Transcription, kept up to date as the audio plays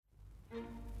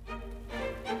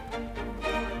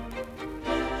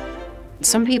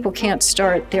Some people can't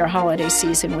start their holiday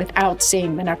season without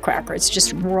seeing the Nutcracker. It's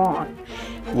just wrong.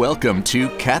 Welcome to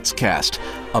Cats Cast,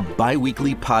 a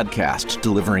bi-weekly podcast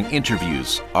delivering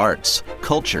interviews, arts,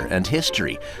 culture, and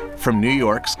history from New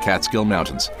York's Catskill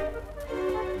Mountains.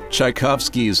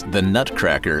 Tchaikovsky's The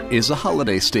Nutcracker is a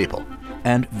holiday staple,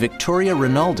 and Victoria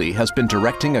Rinaldi has been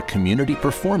directing a community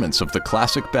performance of the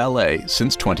classic ballet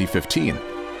since 2015.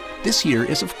 This year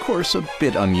is, of course, a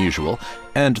bit unusual,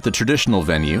 and the traditional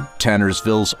venue,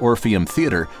 Tannersville's Orpheum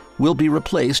Theater, will be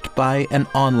replaced by an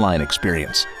online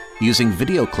experience, using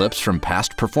video clips from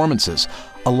past performances,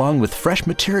 along with fresh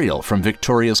material from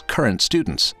Victoria's current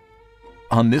students.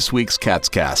 On this week's Cats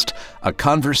Cast, a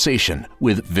conversation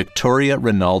with Victoria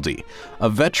Rinaldi, a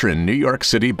veteran New York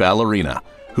City ballerina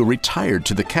who retired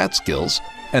to the Catskills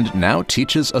and now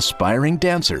teaches aspiring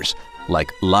dancers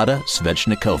like Lada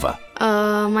Svechnikova.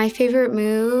 My favorite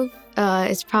move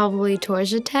is probably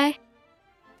tourjete.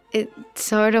 It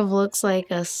sort of looks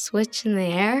like a switch in the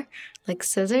air, like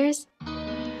scissors.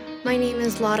 My name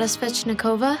is Lada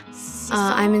Svechnikova.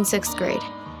 I'm in 6th grade.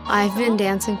 I've been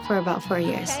dancing for about 4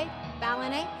 years.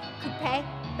 Ballet, coupe,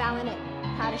 ballet,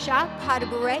 pas de chat, pas de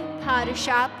bourrée, pas de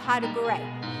chat, pas de bourrée.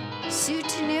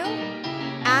 Soutenu,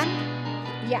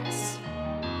 and yes.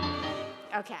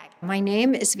 Okay. My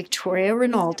name is Victoria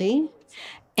Rinaldi,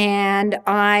 and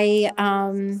I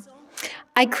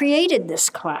created this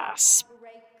class.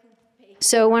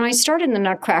 So when I started the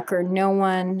Nutcracker, no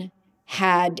one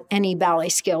had any ballet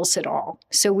skills at all.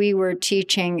 So we were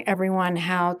teaching everyone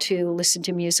how to listen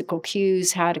to musical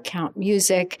cues, how to count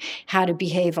music, how to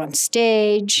behave on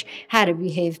stage, how to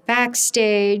behave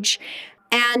backstage.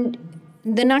 And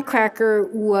the Nutcracker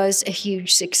was a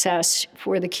huge success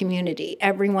for the community.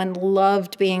 Everyone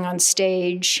loved being on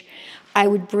stage. I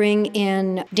would bring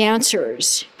in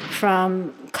dancers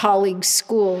from colleague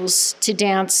schools to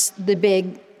dance the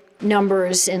big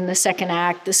numbers in the second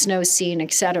act, the snow scene,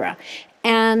 etc.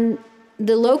 And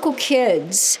the local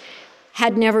kids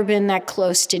had never been that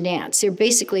close to dance. They're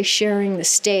basically sharing the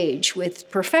stage with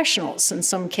professionals in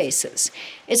some cases.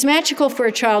 It's magical for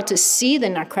a child to see the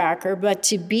Nutcracker, but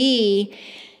to be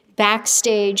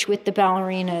backstage with the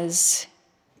ballerinas,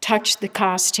 touch the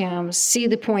costumes, see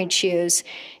the point shoes,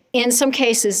 in some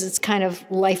cases it's kind of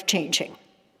life-changing.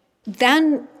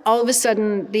 Then all of a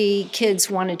sudden the kids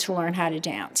wanted to learn how to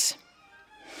dance.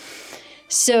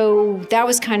 So that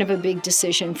was kind of a big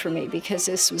decision for me because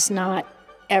this was not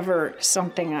ever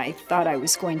something I thought I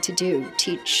was going to do,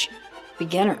 teach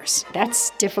beginners. That's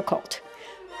difficult.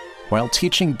 While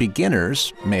teaching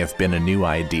beginners may have been a new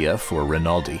idea for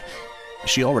Rinaldi,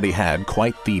 she already had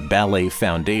quite the ballet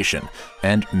foundation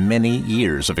and many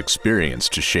years of experience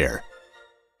to share.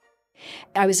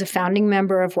 I was a founding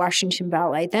member of Washington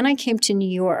Ballet. Then I came to New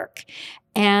York,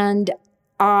 and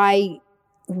I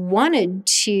wanted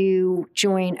to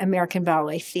join American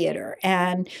Ballet Theater.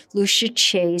 And Lucia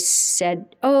Chase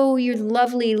said, "Oh, you're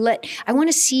lovely. I want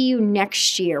to see you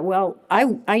next year." Well,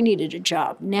 I needed a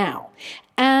job now.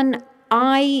 And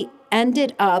I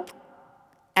ended up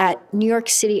at New York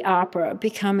City Opera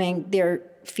becoming their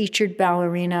featured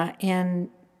ballerina in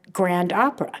Grand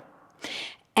Opera.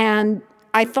 And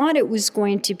I thought it was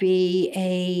going to be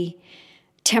a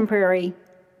temporary,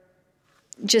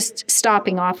 just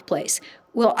stopping off place.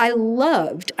 Well, I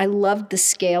loved the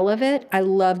scale of it. I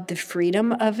loved the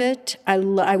freedom of it.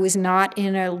 I was not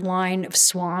in a line of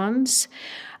swans.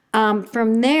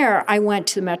 From there, I went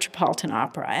to the Metropolitan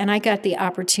Opera, and I got the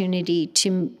opportunity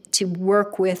to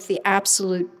work with the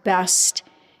absolute best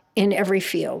in every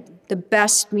field. The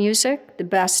best music, the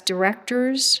best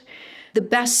directors, the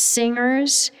best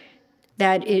singers.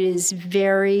 That it is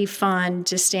very fun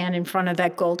to stand in front of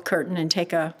that gold curtain and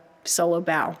take a solo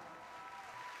bow.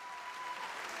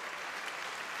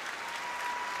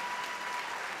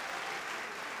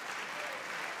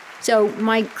 So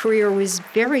my career was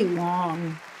very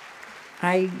long,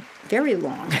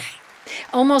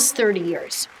 almost 30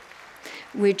 years,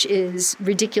 which is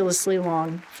ridiculously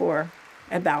long for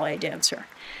a ballet dancer.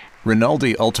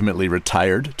 Rinaldi ultimately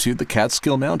retired to the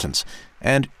Catskill Mountains,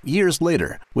 and years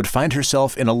later would find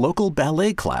herself in a local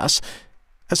ballet class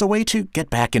as a way to get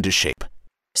back into shape.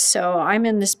 So I'm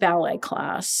in this ballet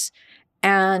class,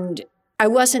 and I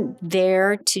wasn't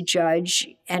there to judge.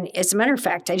 And as a matter of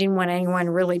fact, I didn't want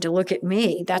anyone really to look at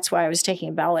me. That's why I was taking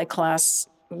a ballet class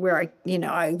where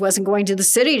I wasn't going to the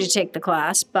city to take the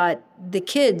class, but the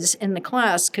kids in the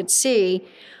class could see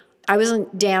I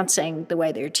wasn't dancing the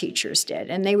way their teachers did.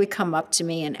 And they would come up to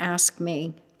me and ask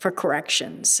me for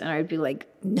corrections. And I'd be like,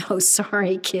 "No,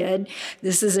 sorry, kid.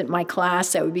 This isn't my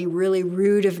class. That would be really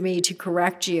rude of me to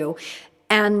correct you."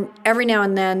 And every now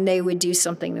and then they would do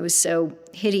something that was so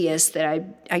hideous that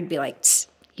I'd be like,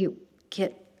 you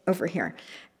get over here.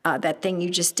 That thing you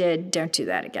just did, don't do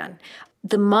that again.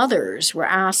 The mothers were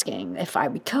asking if I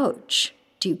would coach.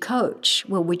 Do you coach?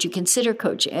 Well, would you consider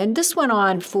coaching? And this went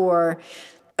on for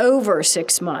over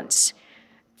 6 months.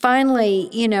 Finally,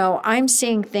 I'm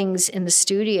seeing things in the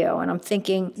studio and I'm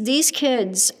thinking, these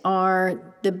kids are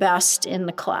the best in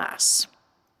the class.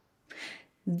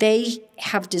 They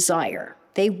have desire.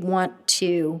 They want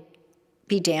to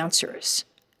be dancers.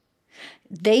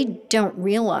 They don't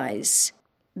realize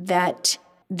that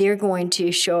they're going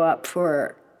to show up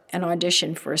for an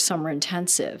audition for a summer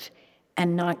intensive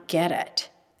and not get it.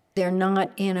 They're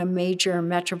not in a major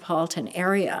metropolitan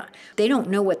area. They don't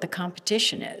know what the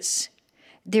competition is.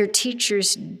 Their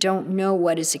teachers don't know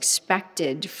what is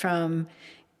expected from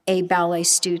a ballet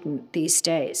student these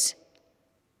days.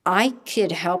 I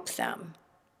could help them.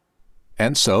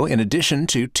 And so, in addition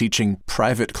to teaching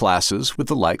private classes with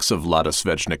the likes of Lada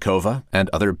Svechnikova and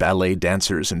other ballet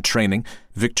dancers in training,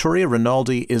 Victoria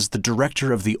Rinaldi is the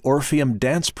director of the Orpheum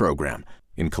Dance Program,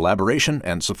 in collaboration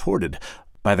and supported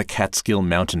by the Catskill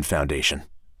Mountain Foundation.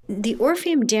 The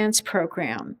Orpheum Dance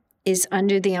Program is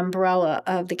under the umbrella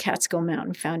of the Catskill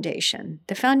Mountain Foundation.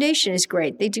 The foundation is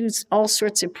great. They do all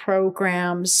sorts of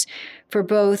programs for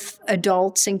both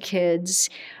adults and kids.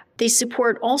 They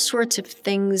support all sorts of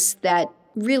things that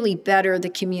really better the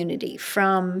community,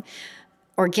 from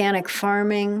organic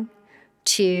farming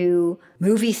to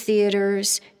movie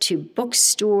theaters, to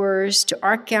bookstores, to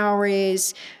art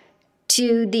galleries,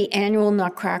 to the annual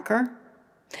Nutcracker.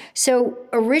 So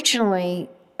originally,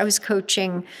 I was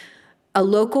coaching a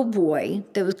local boy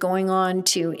that was going on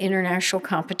to international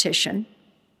competition,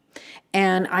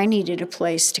 and I needed a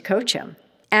place to coach him.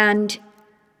 And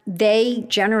they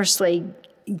generously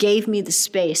gave me the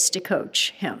space to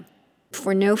coach him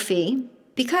for no fee,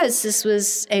 because this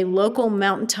was a local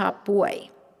mountaintop boy.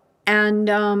 And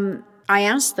I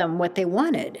asked them what they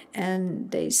wanted,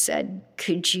 and they said,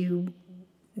 could you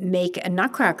make a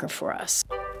Nutcracker for us?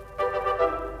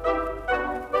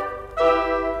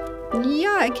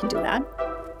 Yeah, I can do that.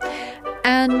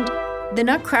 And the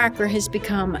Nutcracker has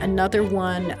become another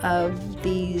one of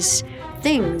these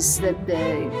things that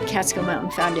the Catskill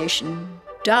Mountain Foundation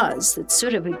does that's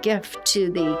sort of a gift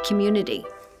to the community.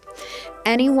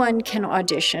 Anyone can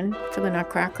audition for the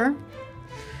Nutcracker.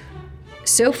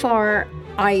 So far,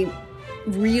 I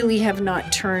really have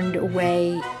not turned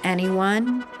away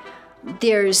anyone.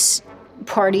 There's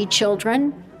party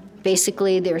children.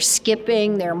 Basically, they're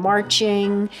skipping, they're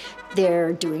marching,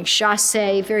 they're doing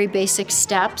chassé, very basic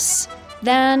steps.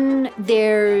 Then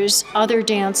there's other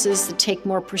dances that take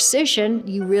more precision.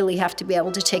 You really have to be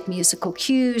able to take musical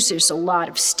cues. There's a lot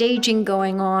of staging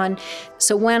going on.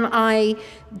 So when I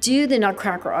do the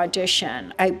Nutcracker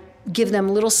audition, I give them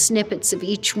little snippets of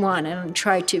each one and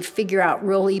try to figure out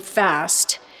really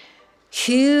fast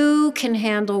who can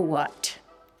handle what.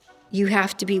 You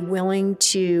have to be willing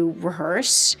to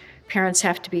rehearse. Parents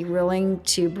have to be willing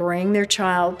to bring their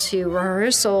child to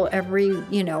rehearsal every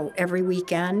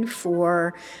weekend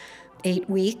for 8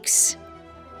 weeks.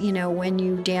 When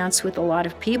you dance with a lot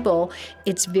of people,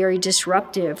 it's very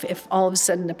disruptive if all of a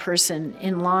sudden the person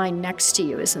in line next to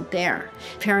you isn't there.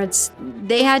 Parents,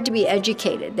 they had to be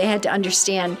educated. They had to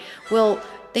understand, well,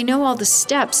 they know all the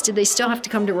steps. Do they still have to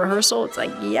come to rehearsal? It's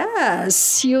like,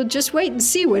 yes, you'll just wait and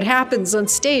see what happens on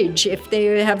stage if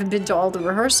they haven't been to all the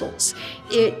rehearsals.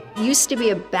 It used to be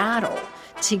a battle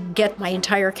to get my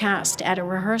entire cast at a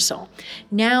rehearsal.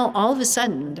 Now, all of a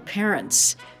sudden, the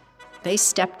parents, they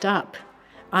stepped up.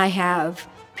 I have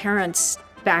parents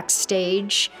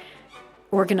backstage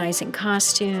organizing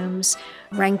costumes,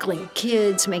 wrangling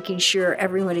kids, making sure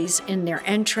everybody's in their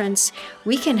entrance.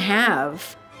 We can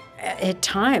have, at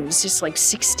times, just like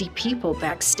 60 people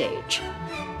backstage.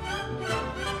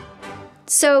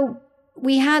 So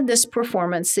we had this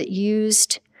performance that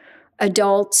used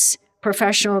adults,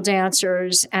 professional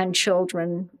dancers, and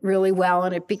children really well,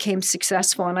 and it became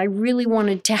successful. And I really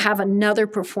wanted to have another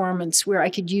performance where I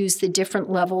could use the different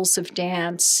levels of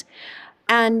dance.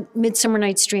 And Midsummer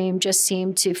Night's Dream just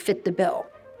seemed to fit the bill.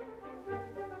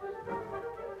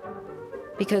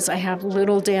 Because I have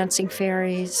little dancing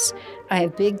fairies, I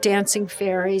have big dancing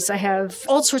fairies, I have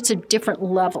all sorts of different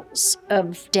levels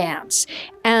of dance.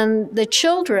 And the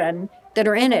children that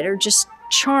are in it are just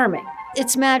charming.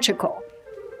 It's magical.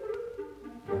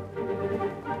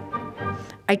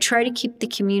 I try to keep the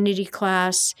community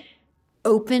class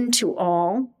open to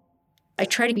all. I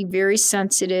try to be very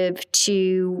sensitive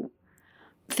to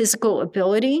physical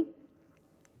ability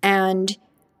and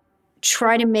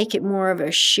try to make it more of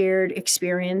a shared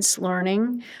experience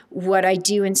learning. What I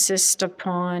do insist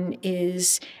upon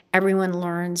is everyone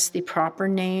learns the proper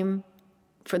name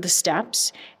for the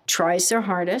steps, tries their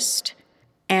hardest,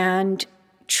 and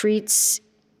treats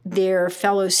their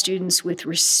fellow students with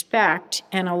respect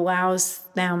and allows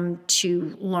them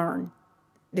to learn.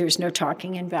 There's no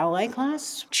talking in ballet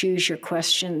class. Choose your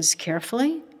questions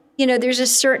carefully. You know, there's a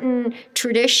certain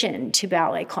tradition to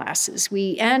ballet classes.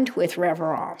 We end with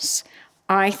reverence.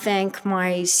 I thank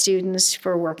my students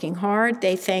for working hard.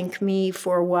 They thank me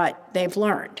for what they've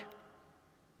learned.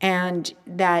 And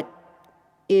that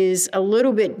is a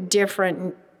little bit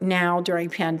different now during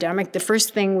pandemic. The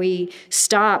first thing we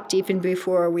stopped, even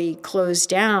before we closed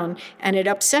down, and it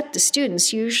upset the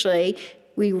students. Usually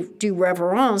we do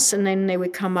reverence, and then they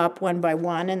would come up one by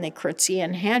one and they curtsy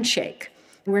and handshake.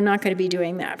 We're not going to be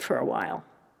doing that for a while.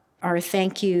 Our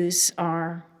thank yous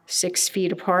are 6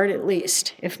 feet apart at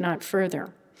least, if not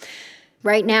further.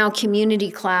 Right now, community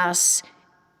class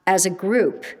as a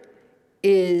group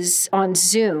is on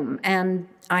Zoom, and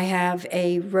I have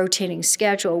a rotating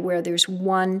schedule where there's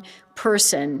one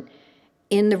person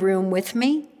in the room with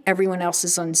me. Everyone else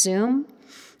is on Zoom.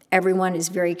 Everyone is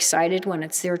very excited when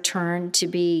it's their turn to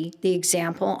be the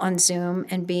example on Zoom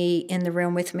and be in the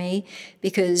room with me,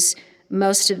 because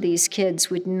most of these kids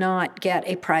would not get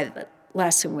a private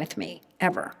lesson with me,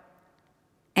 ever.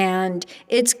 And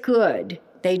it's good.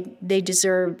 They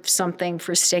deserve something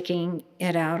for sticking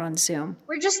it out on Zoom.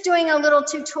 We're just doing a little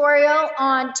tutorial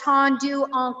on tendu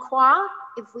en croix,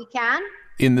 if we can.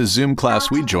 In the Zoom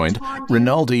class we joined,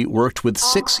 Rinaldi worked with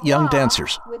 6 young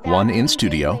dancers, 1 in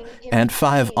studio and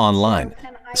 5 online,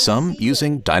 some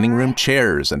using dining room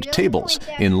chairs and tables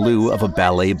in lieu of a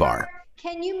ballet bar.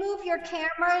 Can you move your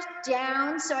camera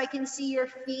down so I can see your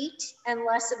feet and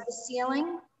less of the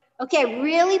ceiling? Okay,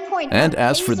 really point. And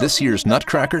as for this year's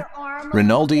Nutcracker,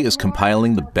 Rinaldi is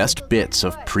compiling the best bits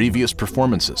of previous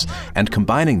performances and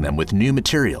combining them with new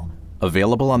material,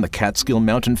 available on the Catskill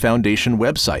Mountain Foundation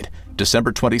website,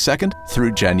 December 22nd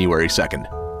through January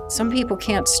 2nd. Some people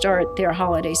can't start their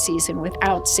holiday season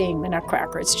without seeing the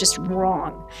Nutcracker. It's just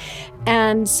wrong.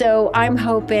 And so I'm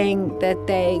hoping that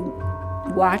they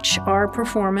watch our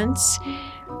performance,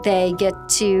 they get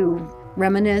to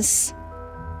reminisce,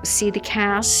 see the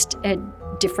cast at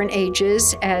different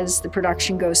ages as the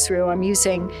production goes through. I'm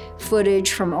using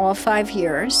footage from all 5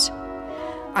 years.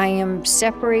 I am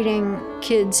separating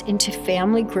kids into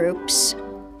family groups.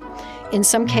 In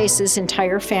some cases,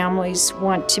 entire families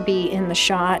want to be in the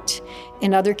shot.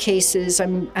 In other cases,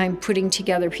 I'm putting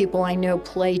together people I know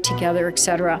play together,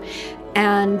 etc.,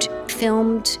 and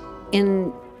filmed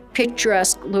in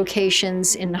picturesque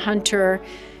locations in Hunter,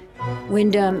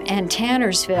 Windham, and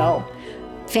Tannersville,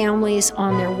 families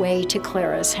on their way to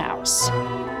Clara's house.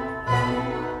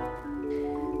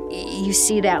 You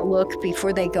see that look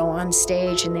before they go on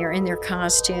stage and they're in their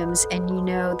costumes, and you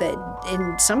know that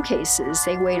in some cases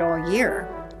they wait all year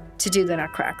to do the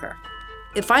Nutcracker.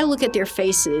 If I look at their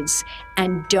faces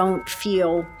and don't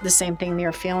feel the same thing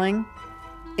they're feeling,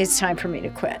 it's time for me to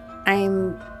quit.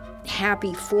 I'm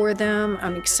happy for them.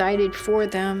 I'm excited for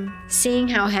them. Seeing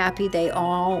how happy they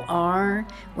all are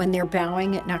when they're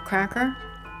bowing at Nutcracker,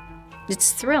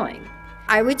 it's thrilling.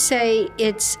 I would say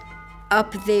it's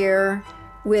up there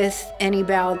with any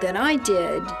bow that I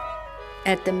did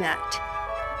at the Met.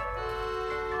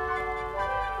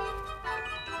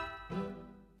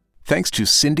 Thanks to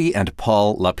Cindy and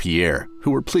Paul LaPierre,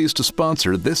 who were pleased to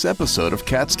sponsor this episode of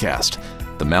CatsCast.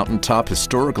 The Mountaintop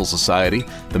Historical Society,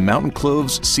 the Mountain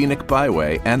Cloves Scenic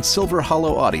Byway, and Silver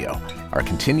Hollow Audio are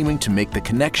continuing to make the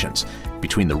connections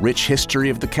between the rich history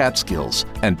of the Catskills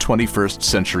and 21st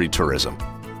century tourism.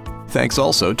 Thanks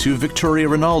also to Victoria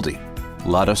Rinaldi,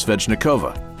 Lada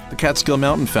Svechnikova, the Catskill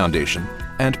Mountain Foundation,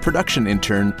 and production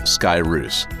intern Sky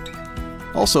Roos.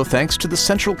 Also thanks to the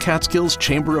Central Catskills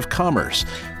Chamber of Commerce,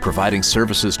 providing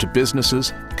services to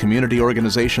businesses, community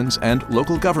organizations, and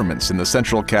local governments in the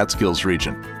Central Catskills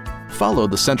region. Follow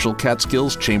the Central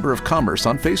Catskills Chamber of Commerce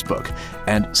on Facebook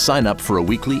and sign up for a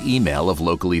weekly email of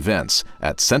local events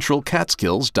at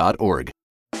centralcatskills.org.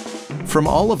 From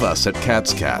all of us at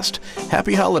CatsCast,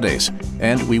 happy holidays,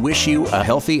 and we wish you a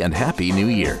healthy and happy new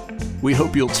year. We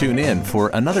hope you'll tune in for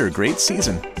another great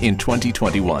season in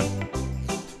 2021.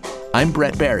 I'm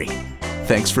Brett Barry.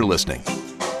 Thanks for listening.